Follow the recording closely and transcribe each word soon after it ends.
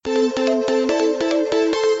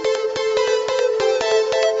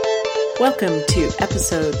Welcome to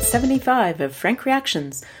episode 75 of Frank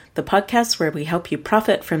Reactions, the podcast where we help you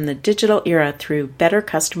profit from the digital era through better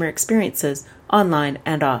customer experiences online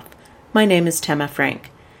and off. My name is Tema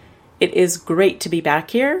Frank. It is great to be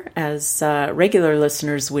back here. As regular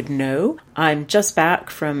listeners would know, I'm just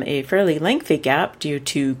back from a fairly lengthy gap due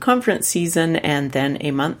to conference season and then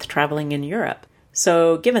a month traveling in Europe.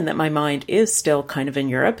 So given that my mind is still kind of in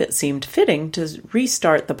Europe, it seemed fitting to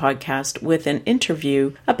restart the podcast with an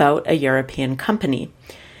interview about a European company.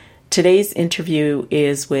 Today's interview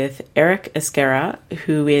is with Eric Esguerra,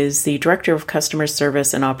 who is the Director of Customer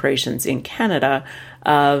Service and Operations in Canada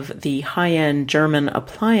of the high-end German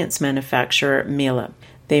appliance manufacturer Miele.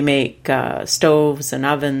 They make stoves and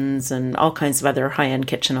ovens and all kinds of other high-end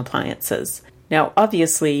kitchen appliances. Now,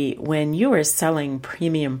 obviously, when you are selling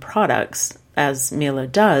premium products, as Miele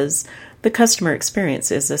does, the customer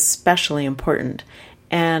experience is especially important.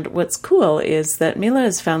 And what's cool is that Miele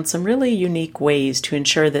has found some really unique ways to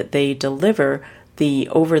ensure that they deliver the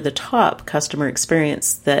over-the-top customer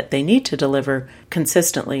experience that they need to deliver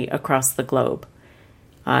consistently across the globe.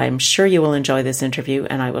 I'm sure you will enjoy this interview,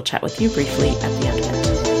 and I will chat with you briefly at the end of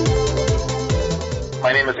it.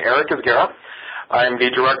 My name is Eric Esguerra. I'm the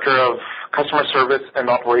Director of Customer Service and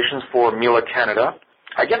Operations for Miele Canada.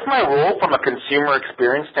 I guess my role from a consumer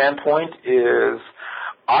experience standpoint is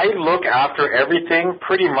I look after everything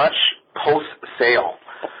pretty much post-sale.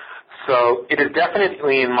 So it is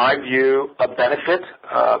definitely, in my view, a benefit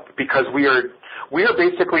because we are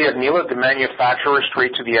basically at Miele, the manufacturer,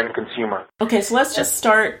 straight to the end consumer. Okay, so let's just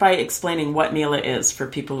start by explaining what Miele is for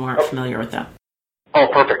people who aren't familiar with that. Oh,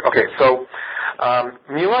 perfect. Okay, so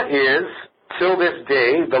Miele is, till this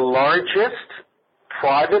day, the largest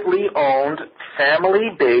privately owned,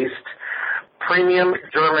 family-based, premium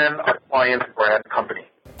German appliance brand company.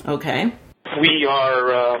 Okay. We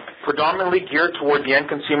are predominantly geared toward the end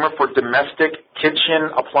consumer for domestic kitchen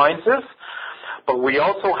appliances, but we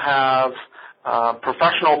also have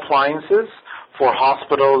professional appliances for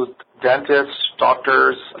hospitals, dentists,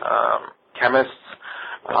 doctors, chemists,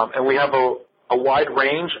 and we have a wide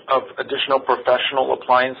range of additional professional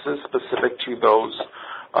appliances specific to those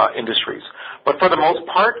industries. But for the most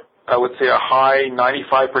part, I would say a high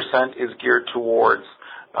 95% is geared towards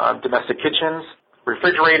domestic kitchens,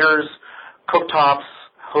 refrigerators, cooktops,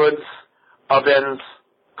 hoods, ovens,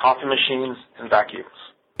 coffee machines, and vacuums.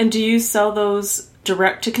 And do you sell those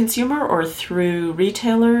direct to consumer or through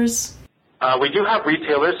retailers? We do have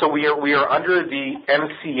retailers, so we are under the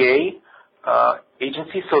MCA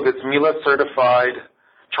agency, so that's Miele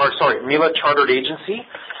Miele Chartered Agency,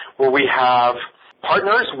 where we have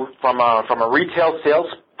partners from a retail sales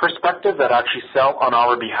perspective that actually sell on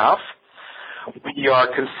our behalf. We are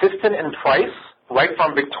consistent in price, right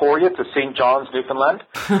from Victoria to St. John's, Newfoundland.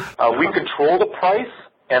 We control the price,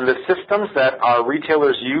 and the systems that our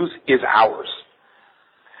retailers use is ours.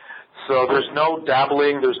 So there's no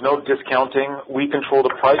dabbling, there's no discounting. We control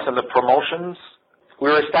the price and the promotions. We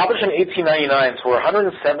were established in 1899, so we're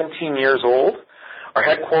 117 years old. Our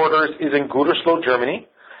headquarters is in Gütersloh, Germany,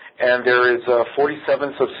 and there is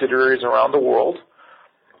 47 subsidiaries around the world.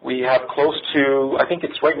 We have close to, I think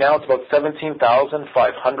it's right now, it's about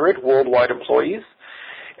 17,500 worldwide employees,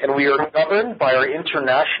 and we are governed by our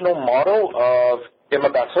international model of Immer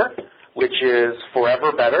Besser, which is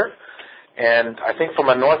forever better, and I think from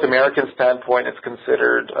a North American standpoint, it's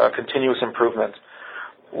considered continuous improvement.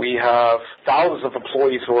 We have thousands of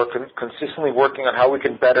employees who are consistently working on how we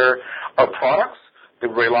can better our products, the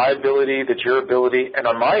reliability, the durability, and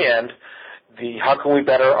on my end, the how can we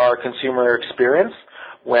better our consumer experience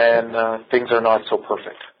when things are not so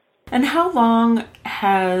perfect. And how long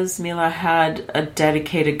has Miele had a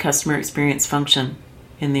dedicated customer experience function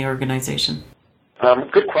in the organization?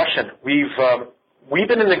 Good question. We've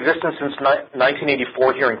been in existence since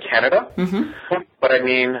 1984 here in Canada, but I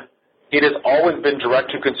mean, it has always been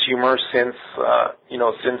direct to consumer since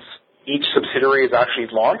each subsidiary is actually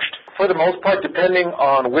launched. For the most part, depending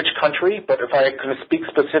on which country, but if I can speak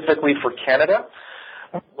specifically for Canada,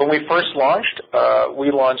 when we first launched,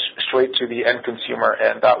 we launched straight to the end consumer,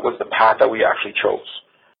 and that was the path that we actually chose.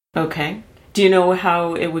 Okay. Do you know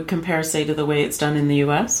how it would compare, say, to the way it's done in the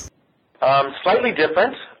U.S.? Slightly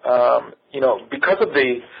different. Because of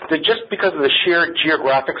the sheer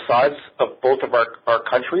geographic size of both of our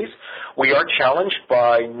countries, we are challenged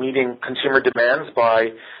by meeting consumer demands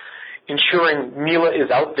by ensuring Miele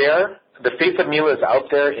is out there. The face of Miele is out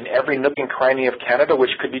there in every nook and cranny of Canada, which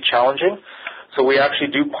could be challenging. So we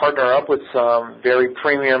actually do partner up with some very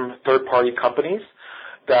premium third-party companies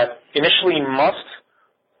that initially must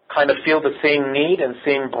kind of feel the same need and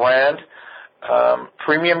same brand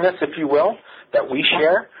premiumness, if you will, that we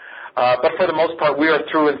share. But for the most part, we are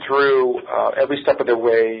through and through, every step of the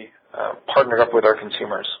way, partnered up with our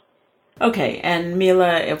consumers. Okay, and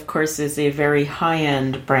Miele, of course, is a very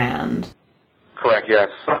high-end brand. Correct, yes.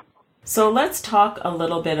 So let's talk a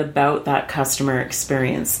little bit about that customer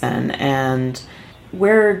experience then, and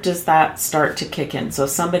where does that start to kick in? So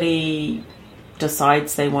somebody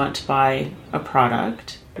decides they want to buy a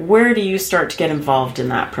product. Where do you start to get involved in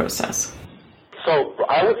that process? So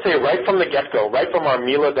I would say right from the get-go, right from our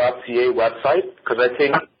Miele.ca website, because I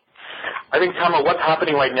think, Tama, what's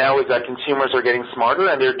happening right now is that consumers are getting smarter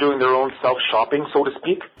and they're doing their own self-shopping, so to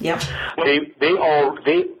speak. Yep.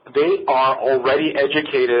 They are already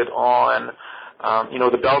educated on,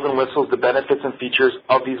 the bells and whistles, the benefits and features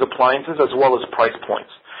of these appliances, as well as price points.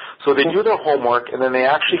 So they do their homework, and then they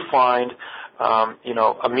actually find,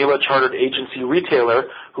 a Miele chartered agency retailer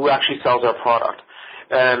who actually sells our product.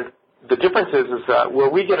 And the difference is that where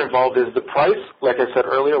we get involved is the price, like I said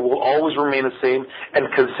earlier, will always remain the same and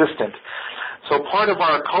consistent. So part of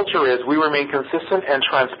our culture is we remain consistent and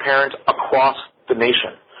transparent across the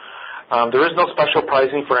nation. There is no special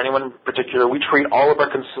pricing for anyone in particular. We treat all of our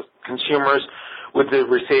consumers with the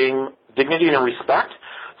same dignity and respect.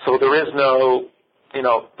 So there is no,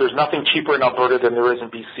 there's nothing cheaper in Alberta than there is in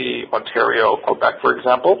BC, Ontario, Quebec, for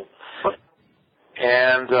example.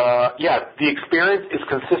 And, the experience is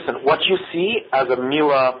consistent. What you see as a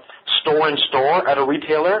Miele store-in-store at a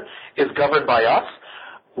retailer is governed by us.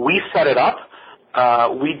 We set it up.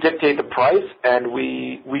 We dictate the price, and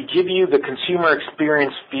we give you the consumer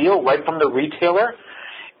experience feel right from the retailer,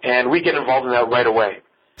 and we get involved in that right away.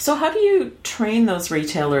 So how do you train those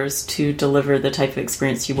retailers to deliver the type of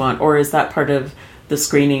experience you want, or is that part of the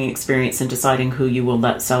screening experience in deciding who you will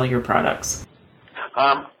let sell your products?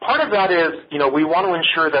 Part of that is, we want to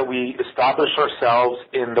ensure that we establish ourselves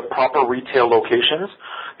in the proper retail locations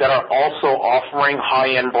that are also offering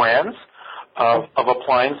high-end brands of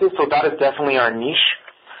appliances. So that is definitely our niche.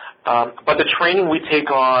 But the training we take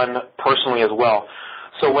on personally as well.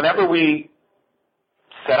 So whenever we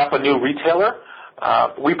set up a new retailer,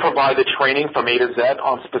 we provide the training from A to Z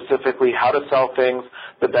on specifically how to sell things,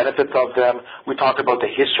 the benefits of them. We talk about the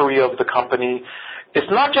history of the company. It's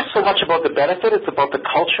not just so much about the benefit, it's about the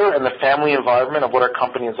culture and the family environment of what our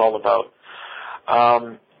company is all about.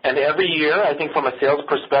 And every year, I think from a sales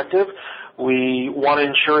perspective, we want to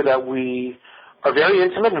ensure that we are very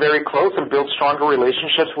intimate and very close and build stronger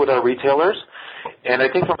relationships with our retailers. And I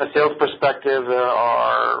think from a sales perspective, there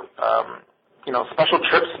are, special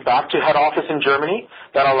trips back to head office in Germany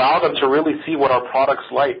that allow them to really see what our product's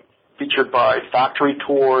like, featured by factory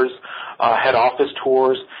tours, head office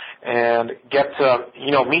tours, and get to,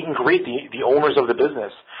 meet and greet the owners of the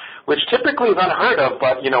business, which typically is unheard of,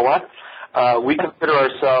 but you know what? We consider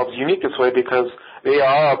ourselves unique this way because they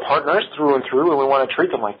are our partners through and through, and we want to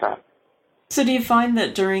treat them like that. So do you find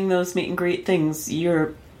that during those meet and greet things,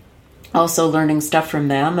 you're also learning stuff from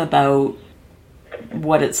them about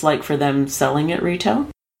what it's like for them selling at retail?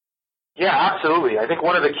 Yeah, absolutely. I think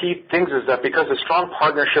one of the key things is that because of strong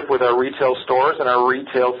partnership with our retail stores and our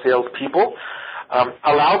retail salespeople,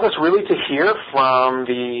 allows us really to hear from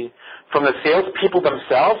the salespeople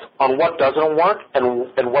themselves on what doesn't work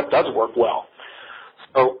and what does work well.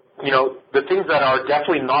 So, the things that are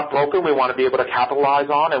definitely not broken, we want to be able to capitalize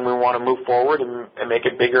on, and we want to move forward and make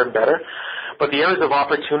it bigger and better. But the areas of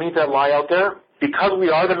opportunity that lie out there, because we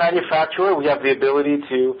are the manufacturer, we have the ability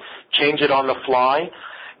to change it on the fly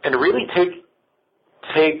and really take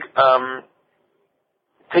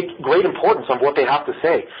great importance on what they have to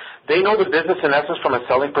say. They know the business, in essence, from a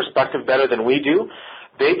selling perspective better than we do.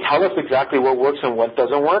 They tell us exactly what works and what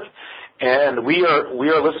doesn't work, and we are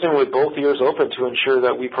listening with both ears open to ensure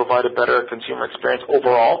that we provide a better consumer experience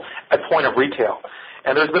overall at point of retail.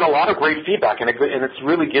 And there's been a lot of great feedback, and it's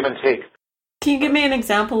really give and take. Can you give me an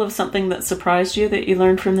example of something that surprised you that you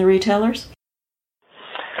learned from the retailers?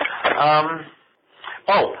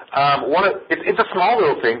 It's a small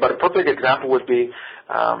little thing, but a perfect example would be,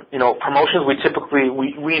 promotions.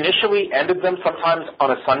 We initially ended them sometimes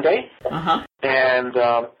on a Sunday, and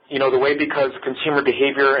the way because consumer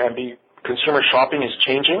behavior and consumer shopping is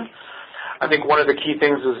changing. I think one of the key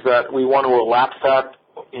things is that we want to elapse that,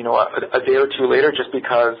 a day or two later, just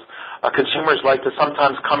because consumers like to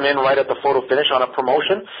sometimes come in right at the photo finish on a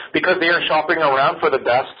promotion because they are shopping around for the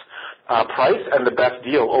best price and the best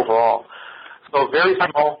deal overall. So very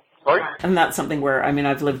small. Sorry? And that's something where,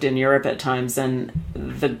 I've lived in Europe at times, and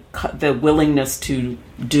the willingness to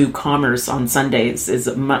do commerce on Sundays is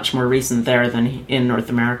much more recent there than in North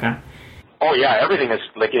America. Oh, yeah, everything is,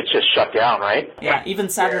 it's just shut down, right? Yeah, even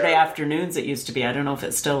Saturday afternoons it used to be. I don't know if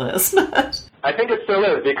it still is. I think it still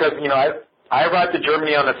is because, I arrived to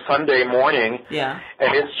Germany on a Sunday morning,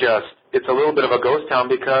 and it's a little bit of a ghost town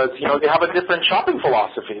because, they have a different shopping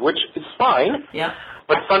philosophy, which is fine. Yeah.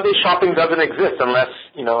 But Sunday shopping doesn't exist unless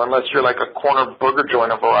you're like a corner burger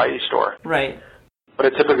joint, a variety store. Right. But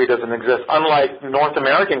it typically doesn't exist, unlike North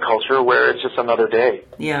American culture where it's just another day.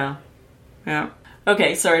 Yeah. Yeah.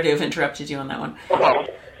 Okay, sorry to have interrupted you on that one. Well,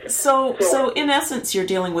 So in essence, you're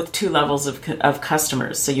dealing with two levels of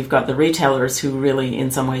customers. So you've got the retailers who really,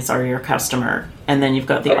 in some ways, are your customer, and then you've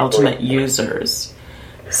got the ultimate users.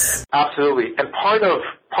 Absolutely. And part of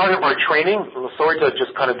our training, sorry to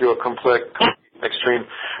just kind of do a complete extreme,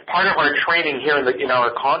 part of our training here in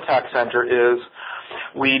our contact center is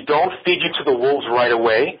we don't feed you to the wolves right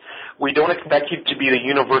away. We don't expect you to be the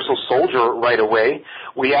universal soldier right away.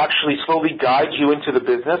 We actually slowly guide you into the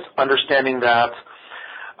business, understanding that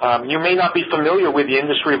you may not be familiar with the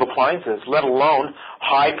industry of appliances, let alone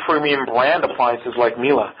high-premium brand appliances like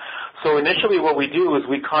Miele. So initially what we do is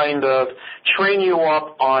we kind of train you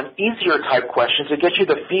up on easier type questions to get you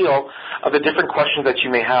the feel of the different questions that you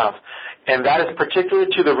may have. And that is particular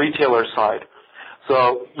to the retailer side.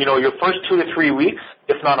 So, your first 2 to 3 weeks,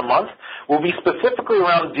 if not a month, will be specifically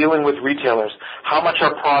around dealing with retailers. How much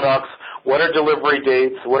are products? What are delivery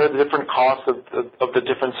dates? What are the different costs of the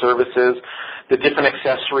different services, the different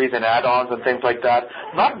accessories and add-ons and things like that?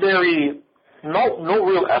 No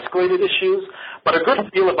real escalated issues, but a good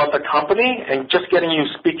feel about the company and just getting you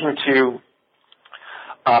speaking to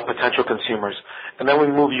potential consumers. And then we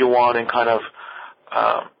move you on and kind of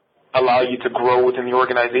allow you to grow within the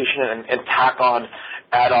organization and tack on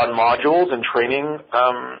add-on modules and training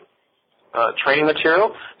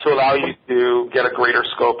material to allow you to get a greater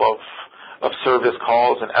scope of service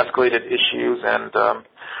calls and escalated issues and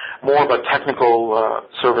more of a technical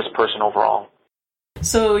service person overall.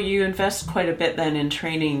 So you invest quite a bit then in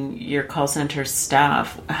training your call center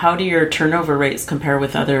staff. How do your turnover rates compare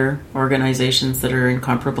with other organizations that are in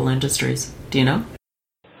comparable industries? Do you know?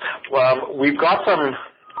 Well, we've got some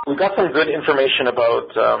good information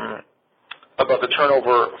about the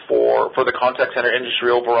turnover for the contact center industry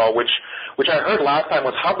overall, which I heard last time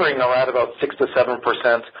was hovering around about 6 to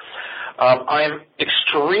 7%. I'm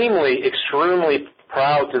extremely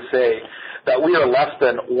proud to say that we are less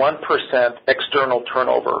than 1% external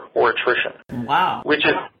turnover or attrition. Wow. Which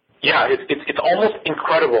is, it's almost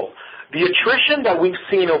incredible. The attrition that we've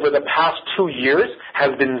seen over the past 2 years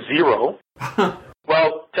has been zero.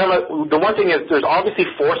 Well, the one thing is there's obviously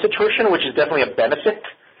forced attrition, which is definitely a benefit.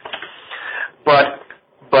 But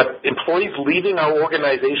employees leaving our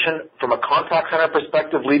organization from a contact center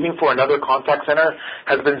perspective, leaving for another contact center,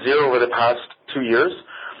 has been zero over the past 2 years.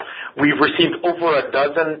 We've received over a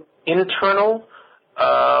dozen internal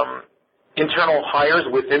hires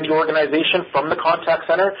within the organization from the contact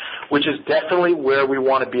center, which is definitely where we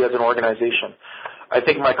want to be as an organization. I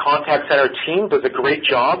think my contact center team does a great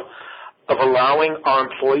job of allowing our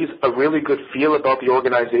employees a really good feel about the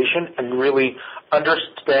organization and really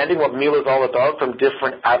understanding what Miele is all about from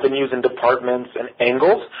different avenues and departments and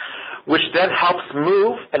angles, which then helps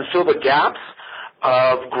move and fill the gaps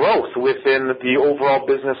of growth within the overall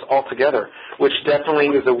business altogether, which definitely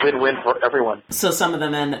is a win-win for everyone. So some of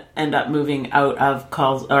them end up moving out of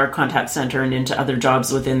calls or contact center and into other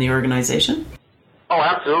jobs within the organization? Oh,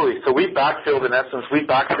 absolutely. So we backfilled, in essence, in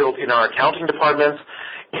our accounting departments,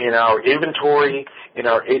 in our inventory, in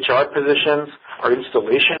our HR positions, our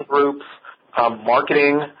installation groups,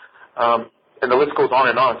 marketing, and the list goes on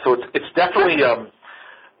and on. So it's definitely a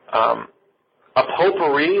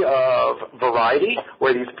potpourri of variety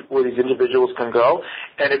where these individuals can go,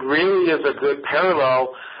 and it really is a good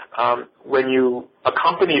parallel when you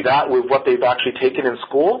accompany that with what they've actually taken in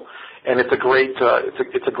school, and it's a great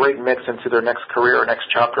mix into their next career or next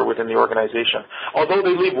chapter within the organization. Although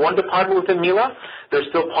they leave one department within Miele, they're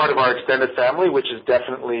still part of our extended family, which is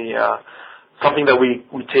definitely something that we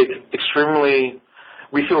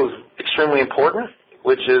feel is extremely important,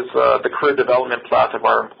 which is the career development path of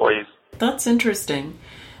our employees. That's interesting.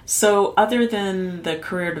 So other than the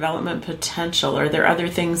career development potential, are there other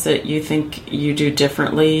things that you think you do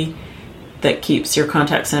differently that keeps your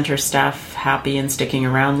contact center staff happy and sticking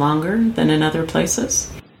around longer than in other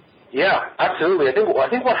places? Yeah, absolutely. I think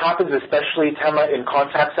what happens, especially, Tema, in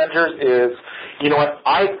contact centers is,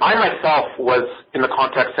 I myself was in the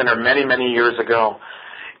contact center many, many years ago.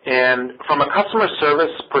 And from a customer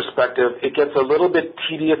service perspective, it gets a little bit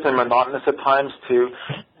tedious and monotonous at times to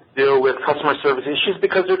deal with customer service issues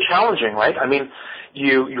because they're challenging, right? I mean,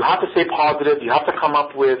 you have to stay positive. You have to come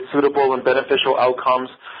up with suitable and beneficial outcomes,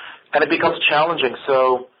 and it becomes challenging.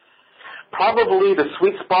 So probably the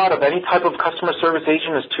sweet spot of any type of customer service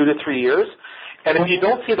agent is 2 to 3 years. And if you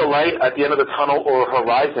don't see the light at the end of the tunnel or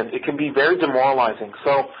horizon, it can be very demoralizing.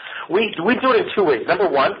 So we do it in two ways. Number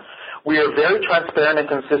one, we are very transparent and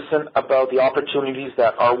consistent about the opportunities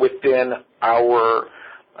that are within our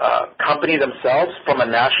company themselves from a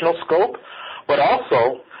national scope, but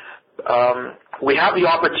also we have the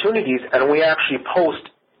opportunities and we actually post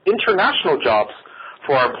international jobs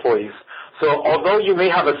for our employees. So although you may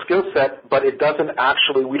have a skill set, but it doesn't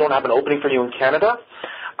actually, we don't have an opening for you in Canada,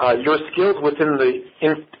 your skills within the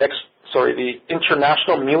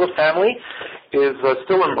international Mila family is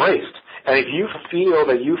still embraced. And if you feel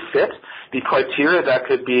that you fit the criteria that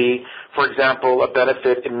could be, for example, a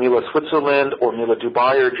benefit in Mila Switzerland or Mila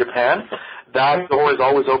Dubai or Japan, that door is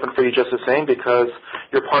always open for you just the same because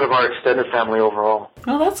you're part of our extended family overall.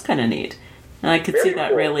 Oh, that's kind of neat. And I could see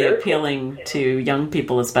that really appealing to young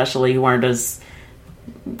people, especially who aren't as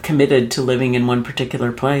committed to living in one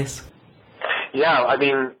particular place. Yeah, I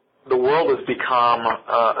mean, the world has become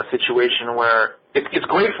a situation where it's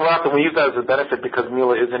great for us, and we use that as a benefit because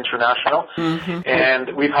Mila is international. Mm-hmm.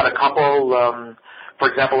 And we've had a couple, for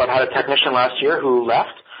example, I've had a technician last year who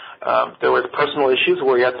left. There was personal issues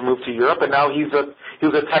where he had to move to Europe, and now he was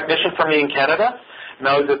a technician for me in Canada.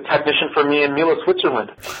 Now he's a technician for me in Mila,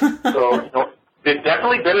 Switzerland. So, it's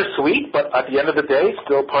definitely bittersweet, but at the end of the day,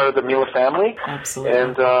 still part of the Mila family. Absolutely.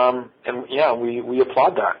 And yeah, we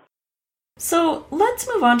applaud that. So let's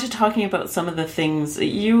move on to talking about some of the things.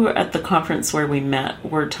 You, at the conference where we met,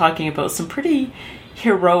 were talking about some pretty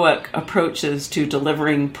heroic approaches to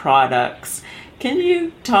delivering products. Can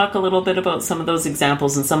you talk a little bit about some of those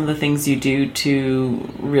examples and some of the things you do to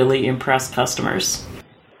really impress customers?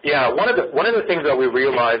 Yeah, one of the things that we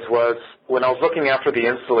realized was when I was looking after the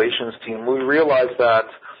installations team, we realized that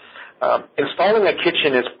installing a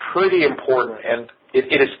kitchen is pretty important, and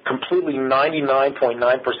it is completely 99.9%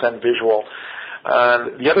 visual.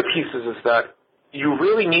 The other piece is that you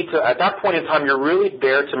really need to, at that point in time, you're really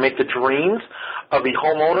there to make the dreams of the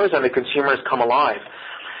homeowners and the consumers come alive.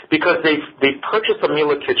 Because they've purchased a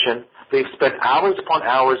Mila kitchen, they've spent hours upon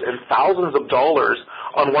hours and thousands of dollars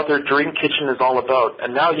on what their dream kitchen is all about.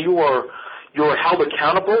 And now you are held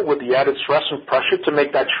accountable with the added stress and pressure to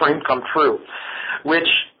make that dream come true, which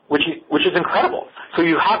is incredible. So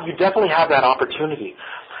you definitely have that opportunity.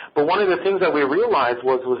 But one of the things that we realized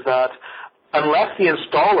was that unless the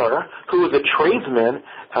installer, who is a tradesman,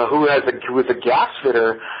 who is a gas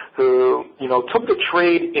fitter, who took the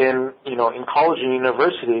trade in college and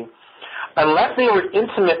university, unless they were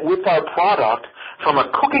intimate with our product from a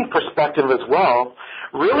cooking perspective as well,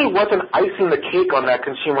 really wasn't icing the cake on that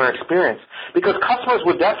consumer experience. Because customers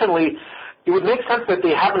would definitely, it would make sense that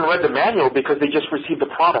they haven't read the manual because they just received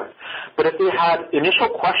the product. But if they had initial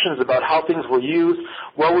questions about how things were used,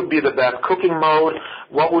 what would be the best cooking mode,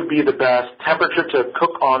 what would be the best temperature to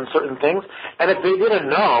cook on certain things, and if they didn't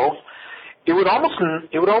know, it would almost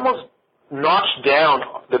notch down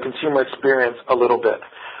the consumer experience a little bit.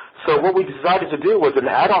 So what we decided to do was an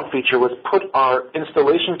add-on feature was put our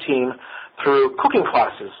installation team through cooking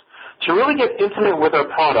classes to really get intimate with our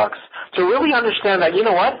products, to really understand that,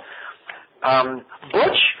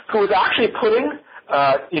 Butch, who was actually putting,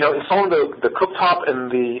 installing the cooktop and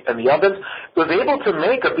the ovens, was able to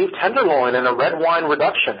make a beef tenderloin and a red wine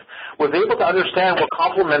reduction, was able to understand what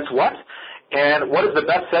complements what, and what is the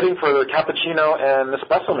best setting for the cappuccino and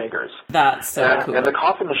espresso makers. That's so cool. And the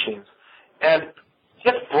coffee machines. And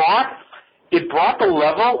it brought the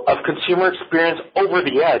level of consumer experience over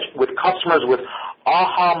the edge with customers with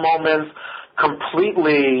aha moments,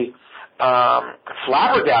 completely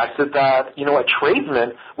flabbergasted that, a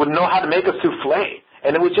tradesman would know how to make a souffle.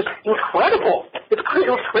 And it was just incredible. It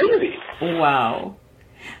was crazy. Wow.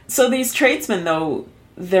 So these tradesmen, though,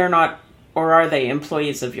 they're not, or are they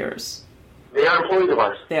employees of yours? They are employees of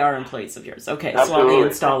ours. They are employees of yours. Okay,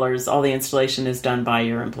 Absolutely. So all the installation is done by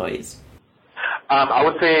your employees. I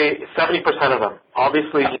would say 70% of them.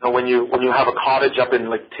 Obviously, when you have a cottage up in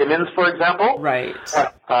like Timmins, for example, right?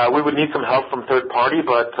 We would need some help from third party,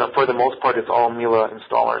 but for the most part, it's all Mila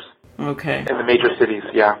installers. Okay. In the major cities,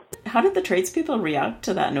 yeah. How did the tradespeople react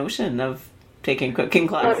to that notion of taking cooking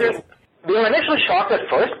classes? They were initially shocked at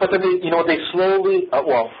first, but then they slowly.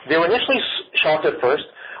 They were initially shocked at first.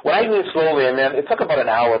 When I mean slowly, I mean it took about an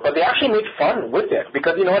hour, but they actually made fun with it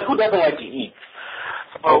because who doesn't like to eat?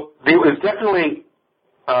 So it was definitely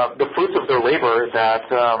the fruits of their labor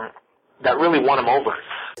that really won them over.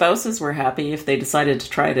 Spouses were happy if they decided to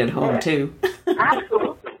try it at home too.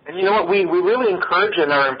 Absolutely. And you know what? We really encourage,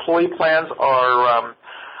 and our employee plans are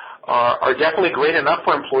definitely great enough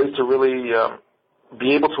for employees to really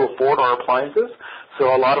be able to afford our appliances.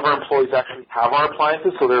 So a lot of our employees actually have our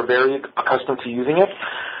appliances, so they're very accustomed to using it.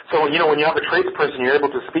 So, when you have a tradesperson, you're able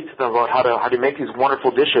to speak to them about how to make these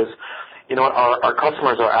wonderful dishes. Our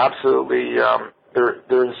customers are absolutely,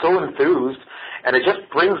 they're so enthused, and it just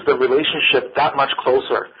brings the relationship that much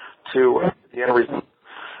closer to the end result.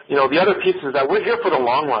 The other piece is that we're here for the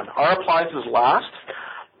long run. Our appliances last,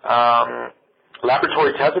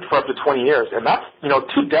 laboratory tested for up to 20 years, and that's,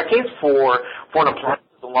 2 decades for an appliance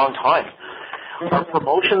is a long time. Our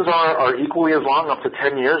promotions are equally as long, up to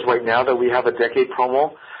 10 years right now that we have a decade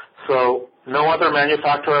promo. So no other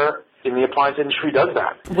manufacturer in the appliance industry does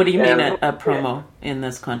that. What do you mean a promo in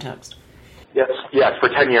this context? Yes, for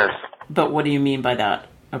 10 years. But what do you mean by that,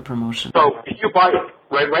 a promotion? So if you buy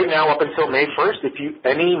right now up until May 1st,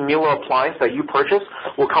 any Miele appliance that you purchase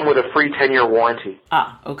will come with a free 10-year warranty.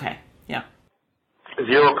 Ah, okay, yeah.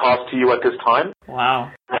 Zero cost to you at this time.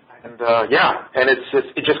 Wow. And and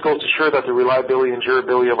it just goes to show that the reliability and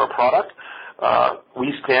durability of our product,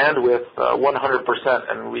 we stand with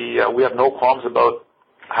 100%, and we have no qualms about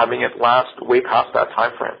having it last way past that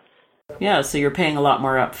time frame. Yeah, so you're paying a lot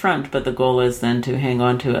more up front, but the goal is then to hang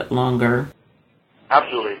on to it longer.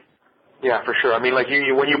 Absolutely. Yeah, for sure. I mean, like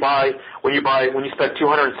when you spend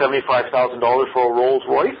 $275,000 for a Rolls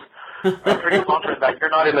Royce, I'm pretty confident that you're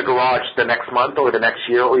not in the garage the next month or the next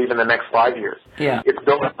year or even the next 5 years. Yeah. It's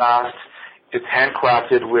built fast. It's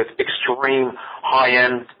handcrafted with extreme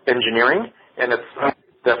high-end engineering, and it's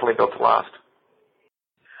definitely built to last.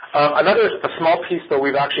 A small piece that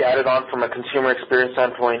we've actually added on from a consumer experience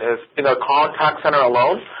standpoint is in our contact center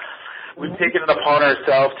alone, we've taken it upon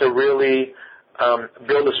ourselves to really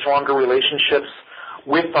build a stronger relationships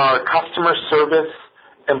with our customer service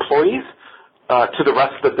employees to the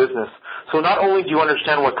rest of the business. So not only do you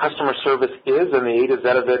understand what customer service is and the A to Z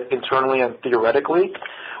of it internally and theoretically,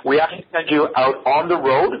 we actually send you out on the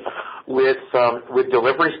road with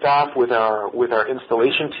delivery staff, with our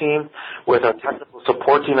installation team, with our technical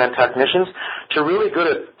support team and technicians to really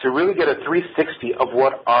get a 360 of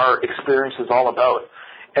what our experience is all about.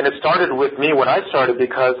 And it started with me when I started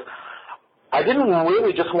because I didn't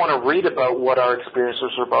really just want to read about what our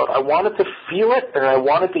experiences were about. I wanted to feel it and I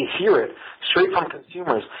wanted to hear it straight from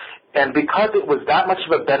consumers. And because it was that much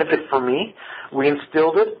of a benefit for me, we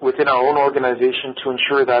instilled it within our own organization to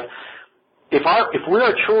ensure that if we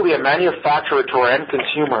are truly a manufacturer to our end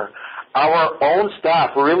consumer, our own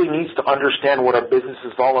staff really needs to understand what our business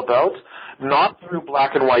is all about, not through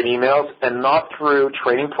black and white emails and not through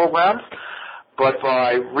training programs, but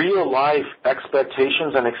by real-life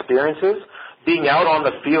expectations and experiences, being out on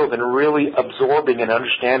the field and really absorbing and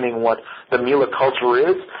understanding what the Miele culture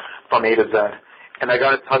is from A to Z. And I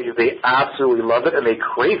got to tell you, they absolutely love it and they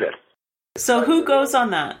crave it. So who goes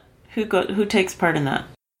on that? Who takes part in that?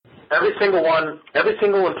 Every single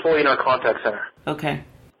employee in our contact center. Okay.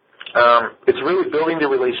 It's really building the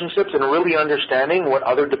relationships and really understanding what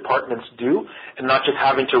other departments do and not just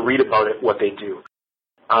having to read about it, what they do.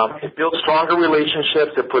 It builds stronger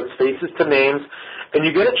relationships, it puts faces to names, and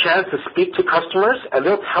you get a chance to speak to customers, and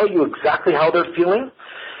they'll tell you exactly how they're feeling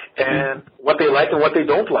and what they like and what they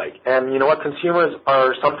don't like. And you know what? Consumers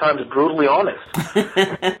are sometimes brutally honest.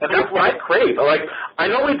 And that's what I crave. Like, I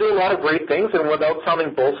know we do a lot of great things, and without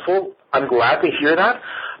sounding boastful, I'm glad to hear that,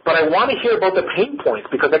 but I want to hear about the pain points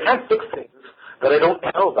because I can't fix things that I don't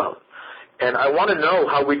know about. And I want to know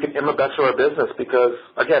how we can better our business because,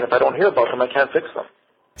 again, if I don't hear about them, I can't fix them.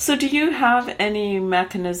 So do you have any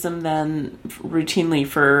mechanism then routinely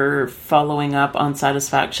for following up on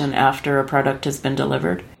satisfaction after a product has been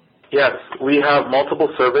delivered? Yes, we have multiple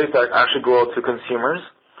surveys that actually go out to consumers.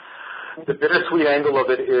 The bittersweet angle of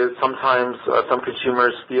it is sometimes some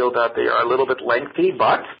consumers feel that they are a little bit lengthy,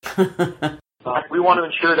 but we want to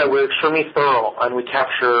ensure that we're extremely thorough and we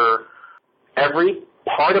capture every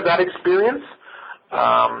part of that experience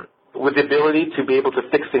with the ability to be able to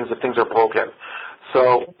fix things if things are broken.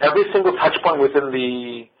 So every single touch point within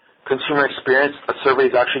the consumer experience, a survey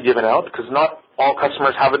is actually given out because not all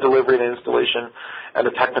customers have a delivery and installation and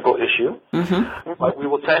a technical issue. Mm-hmm. But we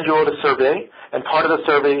will send you out a survey, and part of the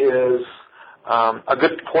survey is a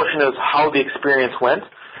good portion is how the experience went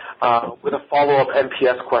with a follow-up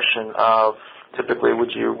NPS question of typically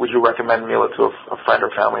would you recommend Miele to a friend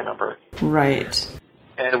or family member? Right.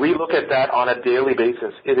 And we look at that on a daily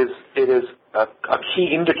basis. It is a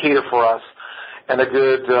key indicator for us and a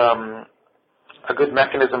good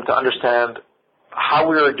mechanism to understand how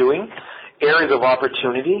we are doing, areas of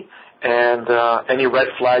opportunity, and any red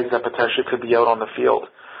flags that potentially could be out on the field.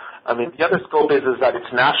 I mean, the other scope is that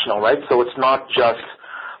it's national, right? So it's not just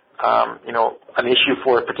an issue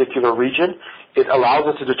for a particular region. It allows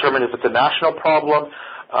us to determine if it's a national problem,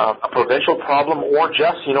 a provincial problem, or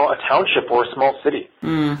just a township or a small city.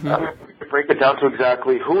 Mm-hmm. break it down to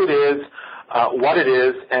exactly who it is, what it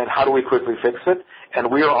is, and how do we quickly fix it. And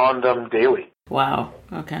we are on them daily. Wow.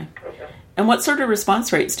 Okay. And what sort of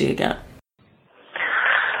response rates do you get?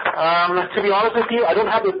 To be honest with you, I don't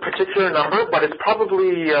have a particular number, but it's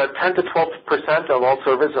probably 10 to 12% of all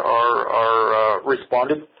surveys are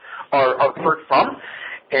responded, are heard from.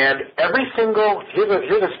 And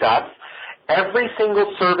here's a stat. Every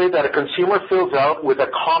single survey that a consumer fills out with a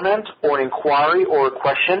comment or an inquiry or a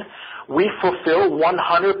question, we fulfill 100%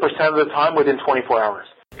 of the time within 24 hours.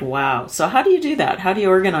 Wow. So how do you do that? How do you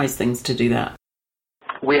organize things to do that?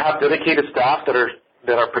 We have dedicated staff that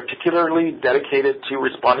are particularly dedicated to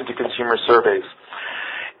responding to consumer surveys.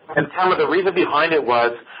 And Tama, the reason behind it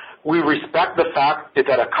was we respect the fact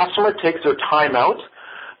that a customer takes their time out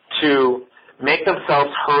to make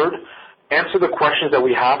themselves heard, answer the questions that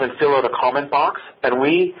we have, and fill out a comment box. And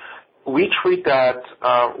we treat that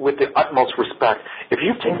with the utmost respect. If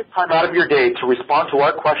you take the time out of your day to respond to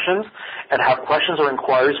our questions and have questions or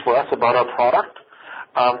inquiries for us about our product,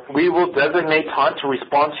 we will designate time to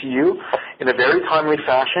respond to you in a very timely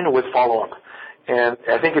fashion with follow-up. And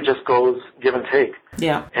I think it just goes give and take.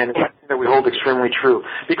 Yeah. And it's something that we hold extremely true.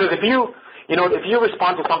 Because if you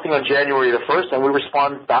respond to something on January the 1st and we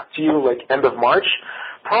respond back to you like end of March,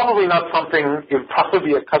 probably not something, it would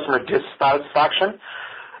probably be a customer dissatisfaction.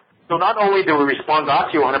 So not only do we respond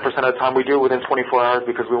back to you 100% of the time, we do it within 24 hours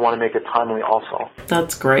because we want to make it timely also.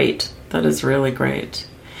 That's great. That is really great.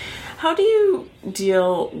 How do you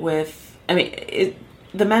deal with,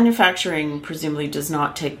 the manufacturing presumably does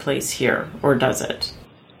not take place here, or does it?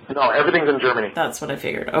 No, everything's in Germany. That's what I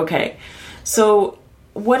figured. Okay. So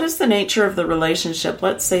what is the nature of the relationship?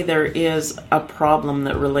 Let's say there is a problem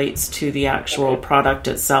that relates to the actual product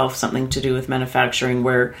itself, something to do with manufacturing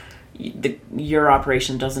where your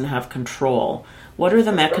operation doesn't have control. What are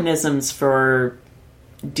the mechanisms for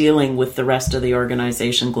dealing with the rest of the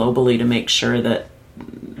organization globally to make sure that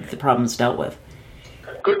the problem's dealt with?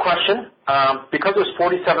 Good question. Because there's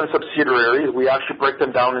 47 subsidiaries, we actually break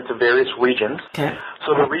them down into various regions. Okay.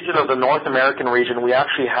 So the region of the North American region, we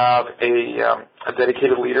actually have a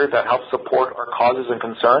dedicated leader that helps support our causes and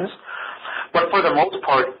concerns. But for the most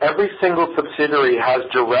part, every single subsidiary has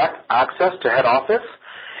direct access to head office.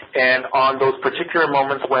 And on those particular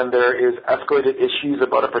moments when there is escalated issues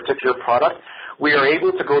about a particular product, we are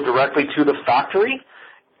able to go directly to the factory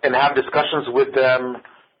and have discussions with them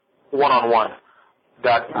one-on-one.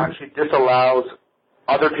 That actually disallows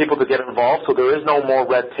other people to get involved, so there is no more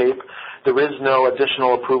red tape. There is no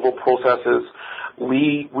additional approval processes.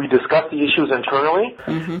 We discuss the issues internally,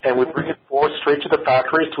 and we bring it forward straight to the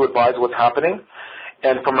factories to advise what's happening.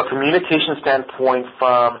 And from a communication standpoint,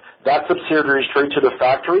 from that subsidiary straight to the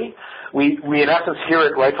factory, we in essence hear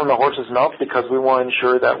it right from the horse's mouth because we want to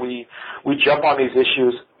ensure that we jump on these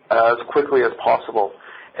issues as quickly as possible,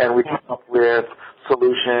 and we come up with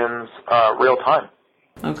solutions real time.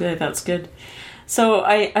 Okay, that's good. So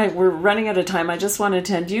we're running out of time. I just wanted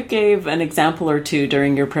to end. You gave an example or two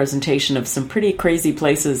during your presentation of some pretty crazy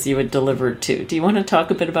places you had delivered to. Do you want to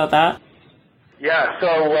talk a bit about that? Yeah, so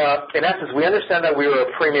in essence, we understand that we are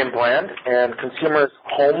a premium brand, and consumers'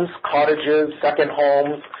 homes, cottages, second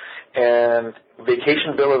homes, and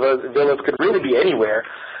vacation villas could really be anywhere.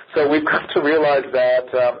 So we've come to realize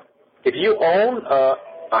that if you own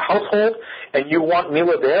a household and you want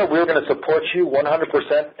Miele there, we're going to support you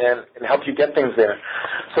 100% and help you get things there.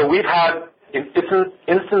 So we've had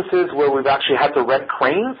instances where we've actually had to rent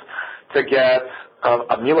cranes to get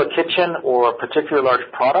a Miele kitchen or a particular large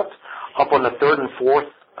product up on the third and fourth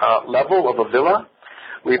level of a villa.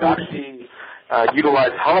 We've actually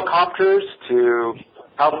utilized helicopters to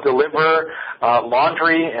help deliver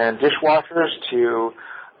laundry and dishwashers to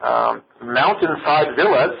mountainside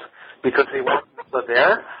villas because they weren't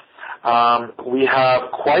there. We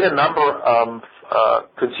have quite a number of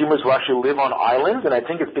consumers who actually live on islands, and I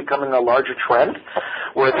think it's becoming a larger trend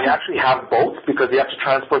where they actually have boats because they have to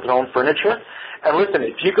transport their own furniture. And listen,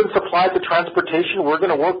 if you can supply the transportation, we're going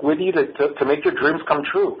to work with you to make your dreams come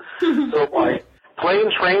true. So by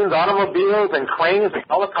planes, trains, automobiles, and cranes and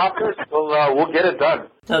helicopters, we'll get it done.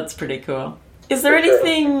 That's pretty cool. Is there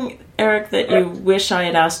anything, Eric, that you wish I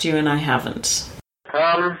had asked you and I haven't?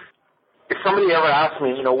 If somebody ever asked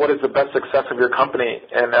me, what is the best success of your company,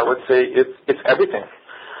 and I would say it's everything.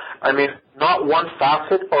 I mean, not one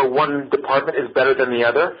facet or one department is better than the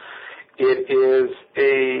other. It is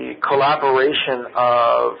a collaboration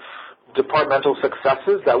of departmental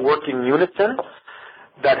successes that work in unison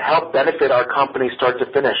that help benefit our company start to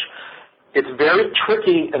finish. It's very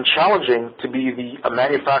tricky and challenging to be a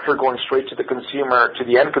manufacturer going straight to the consumer, to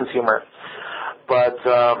the end consumer. But,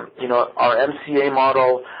 our MCA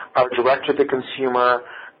model, our direct-to-the-consumer,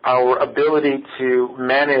 our ability to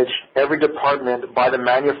manage every department by the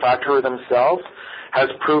manufacturer themselves has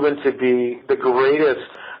proven to be the greatest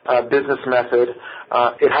business method.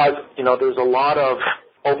 It has, there's a lot of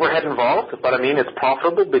overhead involved, but it's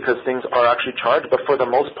profitable because things are actually charged. But for the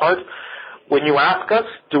most part, when you ask us,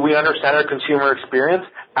 do we understand our consumer experience?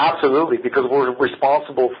 Absolutely, because we're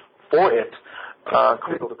responsible for it,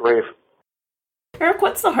 cradle to grave. Eric,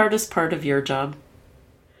 what's the hardest part of your job?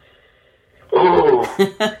 Oh,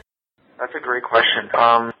 that's a great question.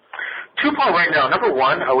 2 part right now. Number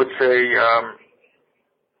one, I would say,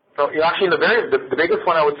 the biggest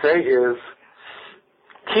one I would say is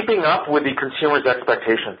keeping up with the consumer's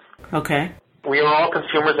expectations. Okay. We are all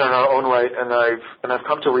consumers in our own right, and I've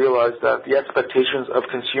come to realize that the expectations of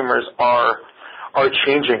consumers are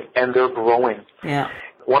changing and they're growing. Yeah.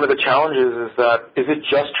 One of the challenges is that is it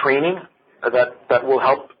just training that will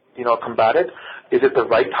help combat it? Is it the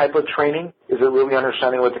right type of training? Is it really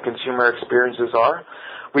understanding what the consumer experiences are?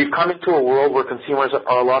 We've come into a world where consumers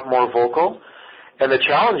are a lot more vocal, and the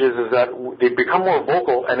challenge is that they become more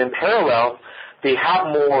vocal, and in parallel, they have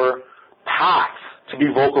more paths to be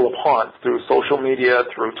vocal upon through social media,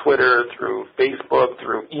 through Twitter, through Facebook,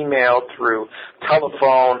 through email, through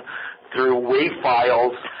telephone, through WAV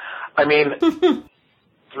files.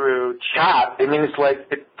 Through chat. It's like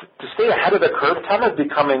to stay ahead of the curve, time is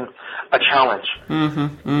becoming a challenge.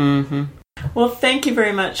 Mm-hmm. Mm-hmm. Well, thank you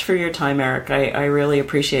very much for your time, Eric. I really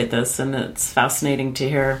appreciate this, and it's fascinating to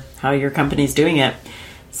hear how your company's doing it.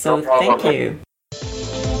 So thank you.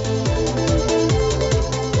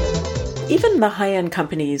 Even the high-end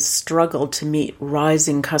companies struggle to meet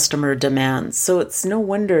rising customer demands, so it's no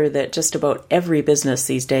wonder that just about every business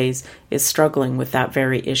these days is struggling with that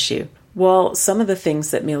very issue. While some of the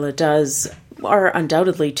things that Mila does are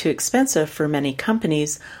undoubtedly too expensive for many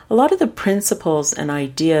companies, a lot of the principles and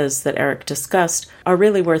ideas that Eric discussed are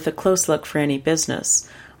really worth a close look for any business.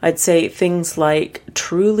 I'd say things like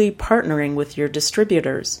truly partnering with your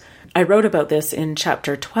distributors. I wrote about this in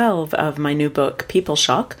chapter 12 of my new book, People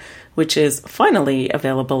Shock, which is finally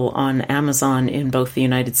available on Amazon in both the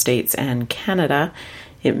United States and Canada.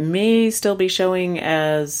 It may still be showing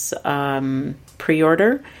as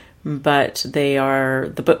pre-order, but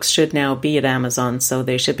the books should now be at Amazon, so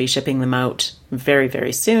they should be shipping them out very,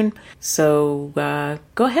 very soon. So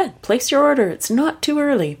go ahead, place your order. It's not too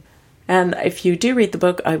early. And if you do read the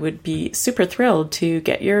book, I would be super thrilled to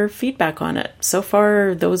get your feedback on it. So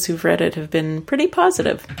far, those who've read it have been pretty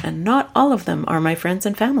positive, and not all of them are my friends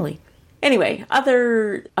and family. Anyway,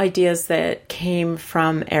 other ideas that came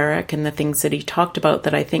from Eric and the things that he talked about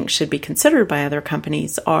that I think should be considered by other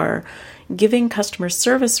companies are giving customer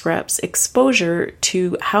service reps exposure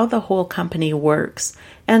to how the whole company works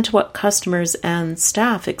and to what customers and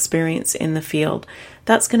staff experience in the field.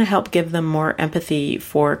 That's going to help give them more empathy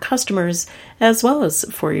for customers as well as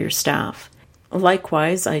for your staff.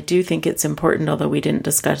 Likewise, I do think it's important, although we didn't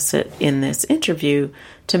discuss it in this interview,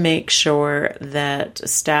 to make sure that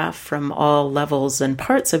staff from all levels and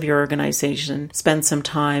parts of your organization spend some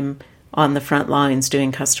time on the front lines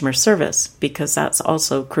doing customer service, because that's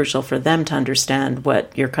also crucial for them to understand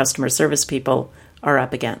what your customer service people are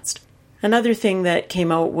up against. Another thing that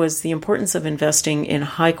came out was the importance of investing in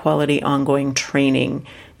high-quality ongoing training,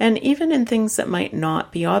 and even in things that might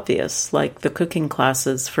not be obvious, like the cooking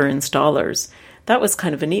classes for installers. That was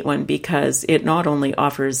kind of a neat one because it not only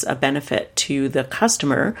offers a benefit to the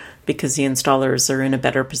customer because the installers are in a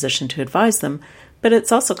better position to advise them, but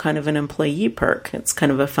it's also kind of an employee perk. It's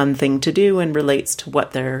kind of a fun thing to do and relates to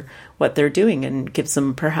what they're doing and gives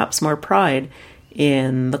them perhaps more pride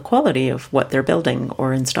in the quality of what they're building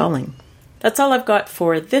or installing. That's all I've got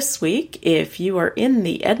for this week. If you are in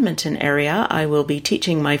the Edmonton area, I will be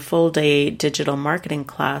teaching my full-day digital marketing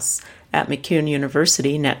class at MacEwan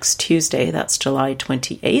University next Tuesday. That's July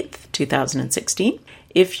 28th, 2016.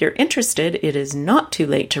 If you're interested, it is not too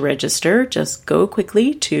late to register. Just go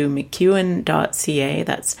quickly to macewan.ca,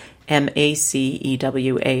 that's macewan.ca,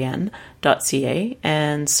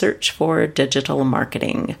 and search for digital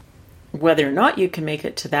marketing. Whether or not you can make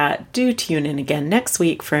it to that, do tune in again next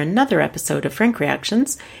week for another episode of Frank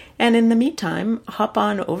Reactions. And in the meantime, hop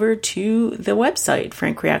on over to the website,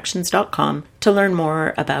 frankreactions.com, to learn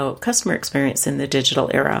more about customer experience in the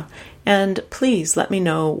digital era. And please let me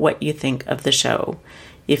know what you think of the show.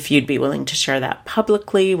 If you'd be willing to share that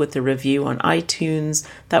publicly with a review on iTunes,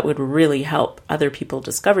 that would really help other people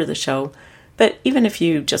discover the show. But even if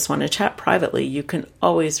you just want to chat privately, you can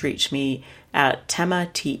always reach me at Tema,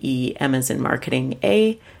 T-E-M as in marketing,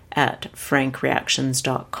 A, at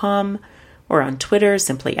frankreactions.com, or on Twitter,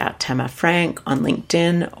 simply at Tema Frank, on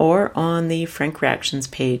LinkedIn, or on the Frank Reactions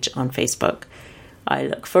page on Facebook. I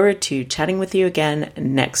look forward to chatting with you again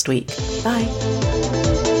next week.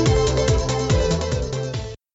 Bye.